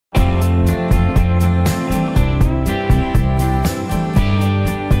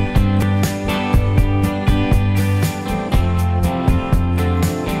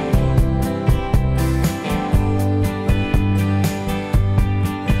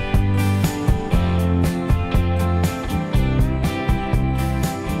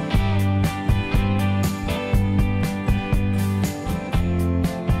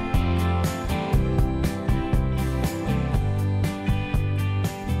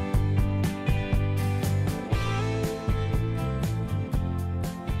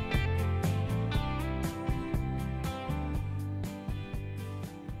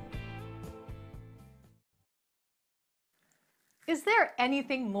Is there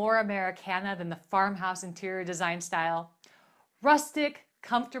anything more Americana than the farmhouse interior design style? Rustic,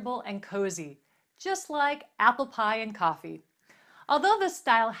 comfortable, and cozy, just like apple pie and coffee. Although this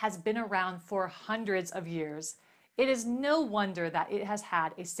style has been around for hundreds of years, it is no wonder that it has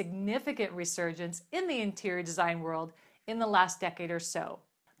had a significant resurgence in the interior design world in the last decade or so.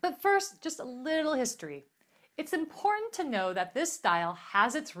 But first, just a little history. It's important to know that this style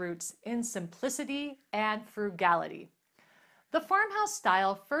has its roots in simplicity and frugality. The farmhouse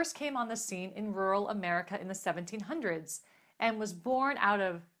style first came on the scene in rural America in the 1700s and was born out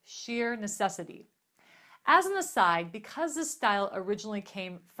of sheer necessity. As an aside, because this style originally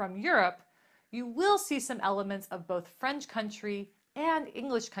came from Europe, you will see some elements of both French country and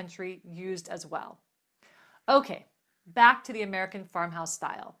English country used as well. Okay, back to the American farmhouse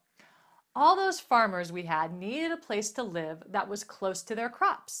style. All those farmers we had needed a place to live that was close to their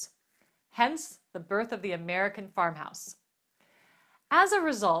crops. Hence, the birth of the American farmhouse. As a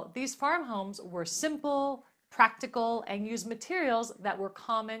result, these farm homes were simple, practical, and used materials that were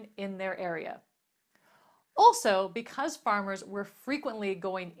common in their area. Also, because farmers were frequently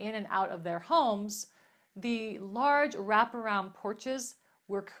going in and out of their homes, the large wraparound porches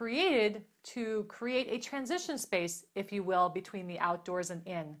were created to create a transition space, if you will, between the outdoors and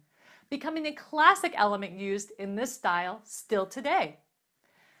in, becoming a classic element used in this style still today.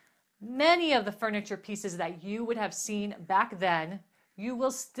 Many of the furniture pieces that you would have seen back then, you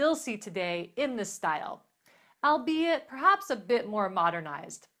will still see today in this style, albeit perhaps a bit more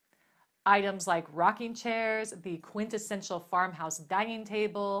modernized. Items like rocking chairs, the quintessential farmhouse dining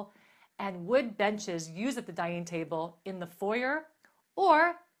table, and wood benches used at the dining table in the foyer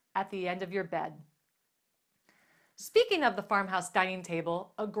or at the end of your bed. Speaking of the farmhouse dining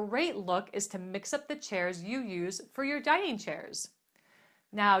table, a great look is to mix up the chairs you use for your dining chairs.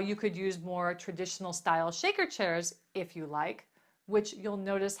 Now, you could use more traditional style shaker chairs if you like, which you'll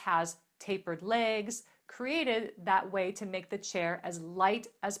notice has tapered legs, created that way to make the chair as light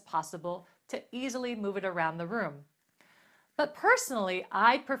as possible to easily move it around the room. But personally,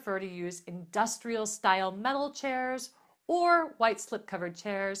 I prefer to use industrial style metal chairs or white slip covered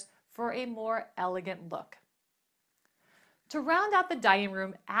chairs for a more elegant look. To round out the dining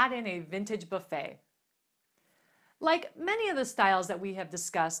room, add in a vintage buffet. Like many of the styles that we have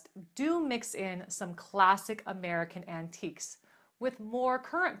discussed, do mix in some classic American antiques with more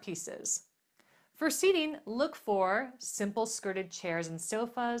current pieces. For seating, look for simple skirted chairs and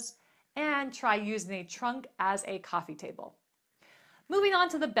sofas, and try using a trunk as a coffee table. Moving on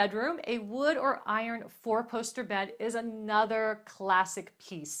to the bedroom, a wood or iron four-poster bed is another classic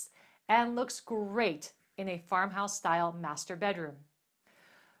piece and looks great in a farmhouse style master bedroom.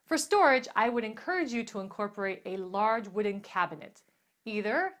 For storage, I would encourage you to incorporate a large wooden cabinet,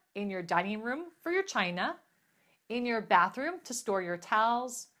 either in your dining room for your china, in your bathroom to store your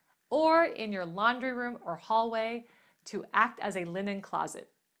towels, or in your laundry room or hallway to act as a linen closet.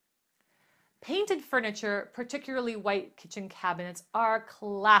 Painted furniture, particularly white kitchen cabinets, are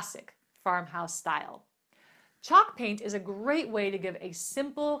classic farmhouse style. Chalk paint is a great way to give a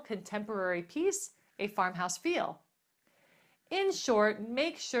simple contemporary piece a farmhouse feel. In short,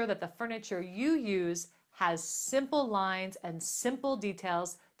 make sure that the furniture you use has simple lines and simple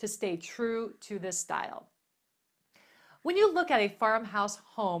details to stay true to this style. When you look at a farmhouse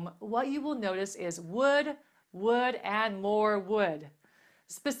home, what you will notice is wood, wood, and more wood.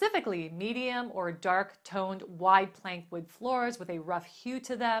 Specifically, medium or dark toned wide plank wood floors with a rough hue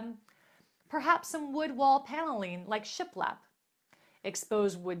to them, perhaps some wood wall paneling like shiplap,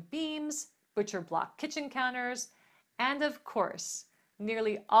 exposed wood beams, butcher block kitchen counters, and of course,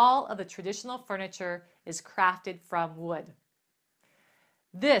 nearly all of the traditional furniture is crafted from wood.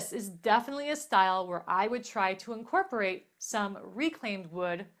 This is definitely a style where I would try to incorporate some reclaimed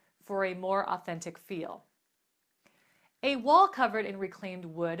wood for a more authentic feel. A wall covered in reclaimed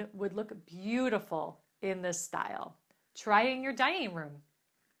wood would look beautiful in this style. Try it in your dining room.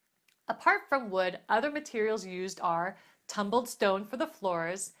 Apart from wood, other materials used are tumbled stone for the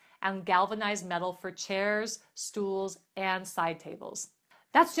floors and galvanized metal for chairs, stools, and side tables.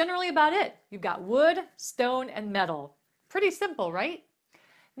 That's generally about it. You've got wood, stone, and metal. Pretty simple, right?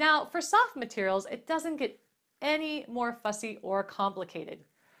 Now, for soft materials, it doesn't get any more fussy or complicated.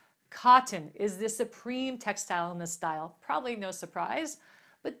 Cotton is the supreme textile in this style, probably no surprise,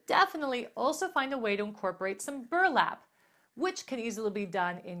 but definitely also find a way to incorporate some burlap, which can easily be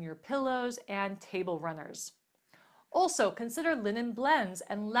done in your pillows and table runners. Also, consider linen blends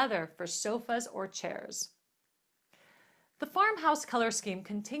and leather for sofas or chairs. The farmhouse color scheme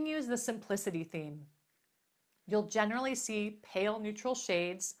continues the simplicity theme. You'll generally see pale neutral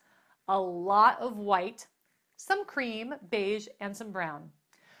shades, a lot of white, some cream, beige, and some brown.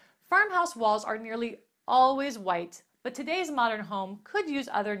 Farmhouse walls are nearly always white, but today's modern home could use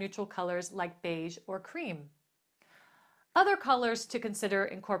other neutral colors like beige or cream. Other colors to consider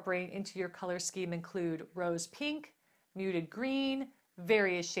incorporating into your color scheme include rose pink, muted green,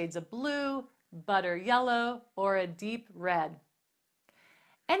 various shades of blue, butter yellow, or a deep red.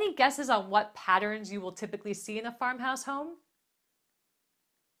 Any guesses on what patterns you will typically see in a farmhouse home?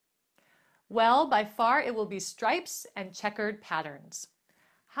 Well, by far it will be stripes and checkered patterns.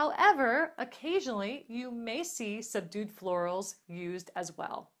 However, occasionally you may see subdued florals used as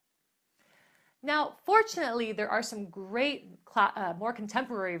well. Now, fortunately, there are some great, more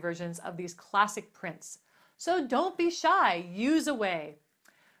contemporary versions of these classic prints. So don't be shy, use away.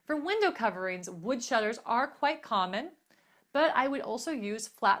 For window coverings, wood shutters are quite common, but I would also use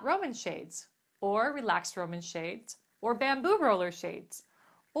flat Roman shades, or relaxed Roman shades, or bamboo roller shades,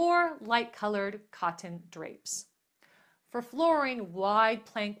 or light-colored cotton drapes. For flooring, wide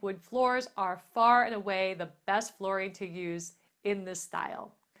plank wood floors are far and away the best flooring to use in this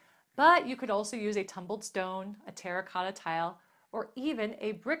style. But you could also use a tumbled stone, a terracotta tile, or even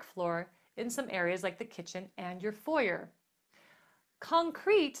a brick floor in some areas like the kitchen and your foyer.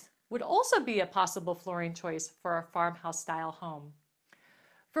 Concrete would also be a possible flooring choice for a farmhouse style home.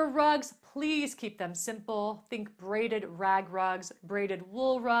 For rugs, please keep them simple. Think braided rag rugs, braided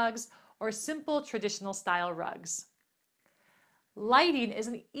wool rugs, or simple traditional style rugs. Lighting is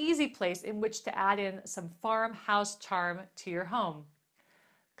an easy place in which to add in some farmhouse charm to your home.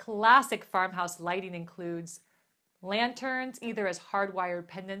 Classic farmhouse lighting includes lanterns, either as hardwired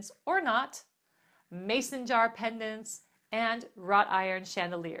pendants or not, mason jar pendants, and wrought iron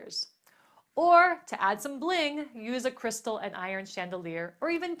chandeliers. Or to add some bling, use a crystal and iron chandelier, or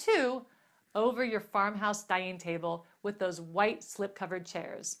even two, over your farmhouse dining table with those white slip-covered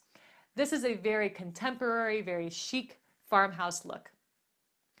chairs. This is a very contemporary, very chic farmhouse look.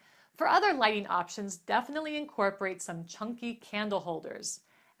 For other lighting options, definitely incorporate some chunky candle holders,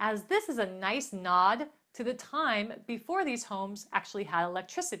 as this is a nice nod to the time before these homes actually had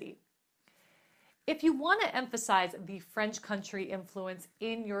electricity. If you want to emphasize the French country influence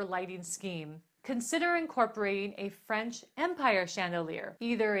in your lighting scheme, consider incorporating a French Empire chandelier,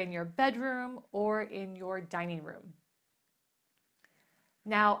 either in your bedroom or in your dining room.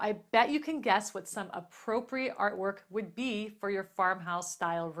 Now, I bet you can guess what some appropriate artwork would be for your farmhouse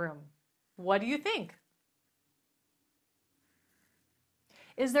style room. What do you think?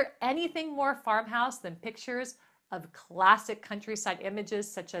 Is there anything more farmhouse than pictures of classic countryside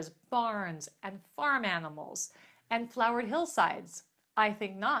images such as barns and farm animals and flowered hillsides? I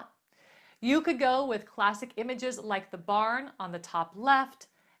think not. You could go with classic images like the barn on the top left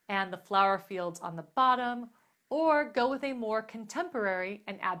and the flower fields on the bottom, or go with a more contemporary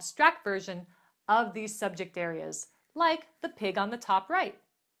and abstract version of these subject areas, like the pig on the top right.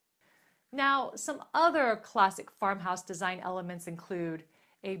 Now, some other classic farmhouse design elements include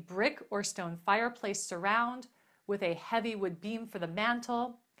a brick or stone fireplace surround with a heavy wood beam for the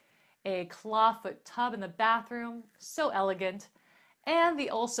mantle, a clawfoot tub in the bathroom, so elegant, and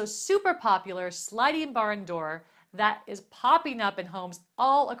the also super popular sliding barn door that is popping up in homes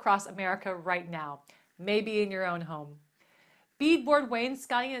all across America right now, maybe in your own home. Beadboard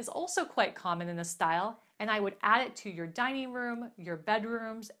wainscoting is also quite common in this style, and I would add it to your dining room, your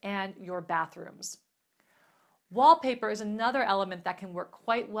bedrooms, and your bathrooms. Wallpaper is another element that can work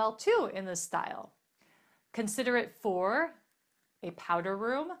quite well too in this style. Consider it for a powder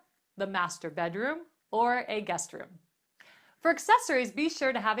room, the master bedroom, or a guest room. For accessories, be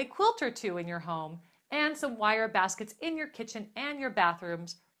sure to have a quilt or two in your home and some wire baskets in your kitchen and your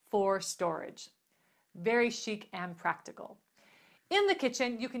bathrooms for storage. Very chic and practical. In the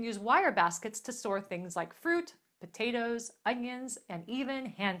kitchen, you can use wire baskets to store things like fruit, potatoes, onions, and even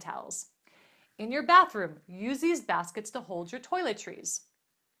hand towels. In your bathroom, use these baskets to hold your toiletries.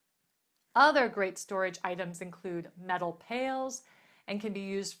 Other great storage items include metal pails and can be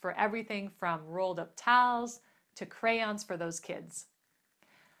used for everything from rolled up towels to crayons for those kids.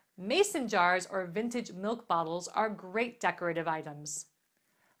 Mason jars or vintage milk bottles are great decorative items.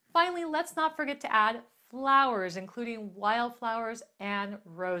 Finally, let's not forget to add flowers, including wildflowers and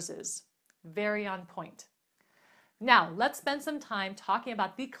roses. Very on point. Now, let's spend some time talking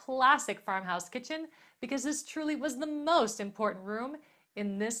about the classic farmhouse kitchen, because this truly was the most important room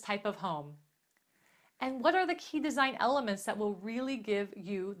in this type of home. And what are the key design elements that will really give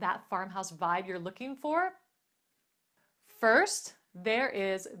you that farmhouse vibe you're looking for? First, there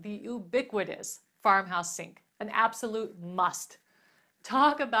is the ubiquitous farmhouse sink, an absolute must.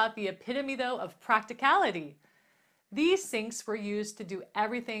 Talk about the epitome, though, of practicality. These sinks were used to do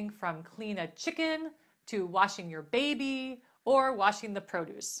everything from clean a chicken to washing your baby or washing the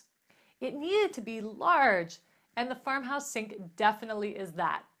produce. It needed to be large, and the Farmhouse sink definitely is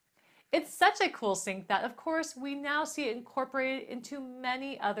that. It's such a cool sink that, of course, we now see it incorporated into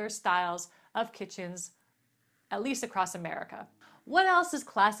many other styles of kitchens, at least across America. What else is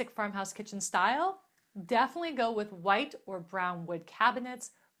classic farmhouse kitchen style? Definitely go with white or brown wood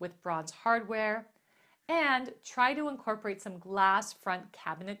cabinets with bronze hardware, and try to incorporate some glass front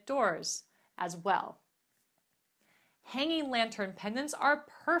cabinet doors as well. Hanging lantern pendants are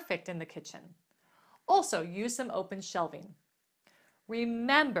perfect in the kitchen. Also, use some open shelving.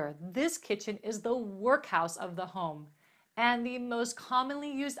 Remember, this kitchen is the workhouse of the home, and the most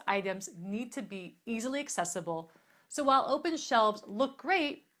commonly used items need to be easily accessible, so while open shelves look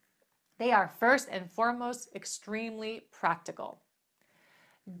great, they are first and foremost extremely practical.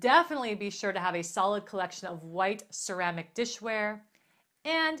 Definitely be sure to have a solid collection of white ceramic dishware,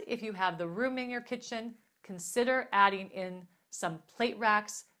 and if you have the room in your kitchen, consider adding in some plate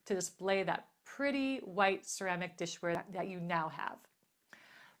racks to display that pretty white ceramic dishware that you now have.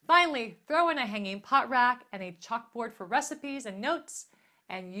 Finally, throw in a hanging pot rack and a chalkboard for recipes and notes,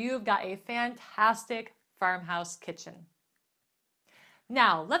 and you've got a fantastic farmhouse kitchen.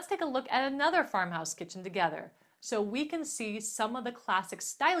 Now, let's take a look at another farmhouse kitchen together so we can see some of the classic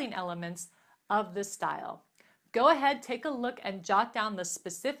styling elements of this style. Go ahead, take a look, and jot down the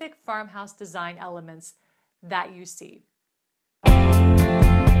specific farmhouse design elements that you see.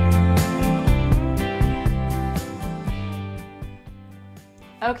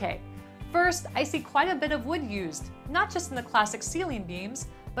 Okay, first I see quite a bit of wood used, not just in the classic ceiling beams,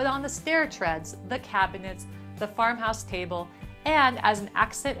 but on the stair treads, the cabinets, the farmhouse table, and as an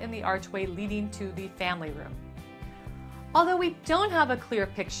accent in the archway leading to the family room. Although we don't have a clear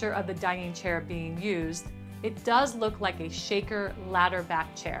picture of the dining chair being used, it does look like a shaker ladder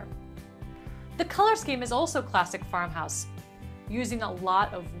back chair. The color scheme is also classic farmhouse, using a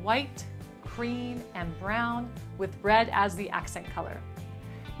lot of white, cream, and brown with red as the accent color.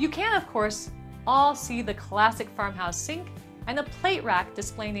 You can, of course, all see the classic farmhouse sink and a plate rack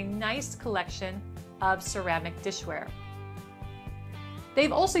displaying a nice collection of ceramic dishware.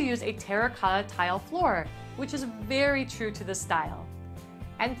 They've also used a terracotta tile floor, which is very true to the style.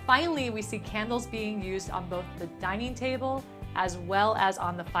 And finally, we see candles being used on both the dining table as well as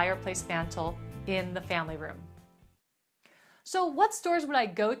on the fireplace mantle in the family room. So what stores would I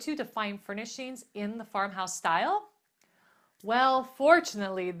go to find furnishings in the farmhouse style? Well,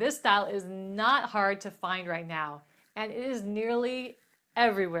 fortunately, this style is not hard to find right now, and it is nearly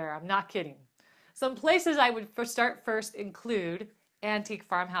everywhere. I'm not kidding. Some places I would start first include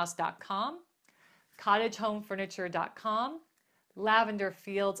antiquefarmhouse.com, cottagehomefurniture.com,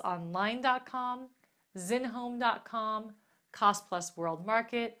 lavenderfieldsonline.com, zinhome.com, Cost Plus World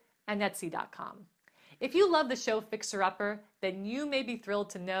Market, and Etsy.com. If you love the show Fixer Upper, then you may be thrilled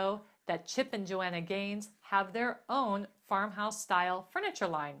to know that Chip and Joanna Gaines have their own farmhouse-style furniture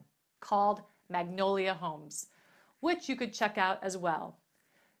line called Magnolia Homes, which you could check out as well.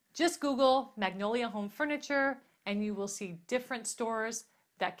 Just Google Magnolia Home Furniture and you will see different stores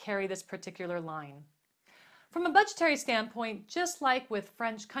that carry this particular line. From a budgetary standpoint, just like with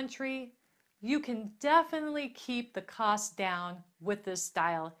French Country, you can definitely keep the cost down with this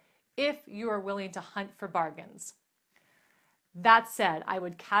style if you are willing to hunt for bargains. That said, I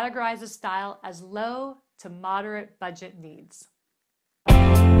would categorize the style as low to moderate budget needs.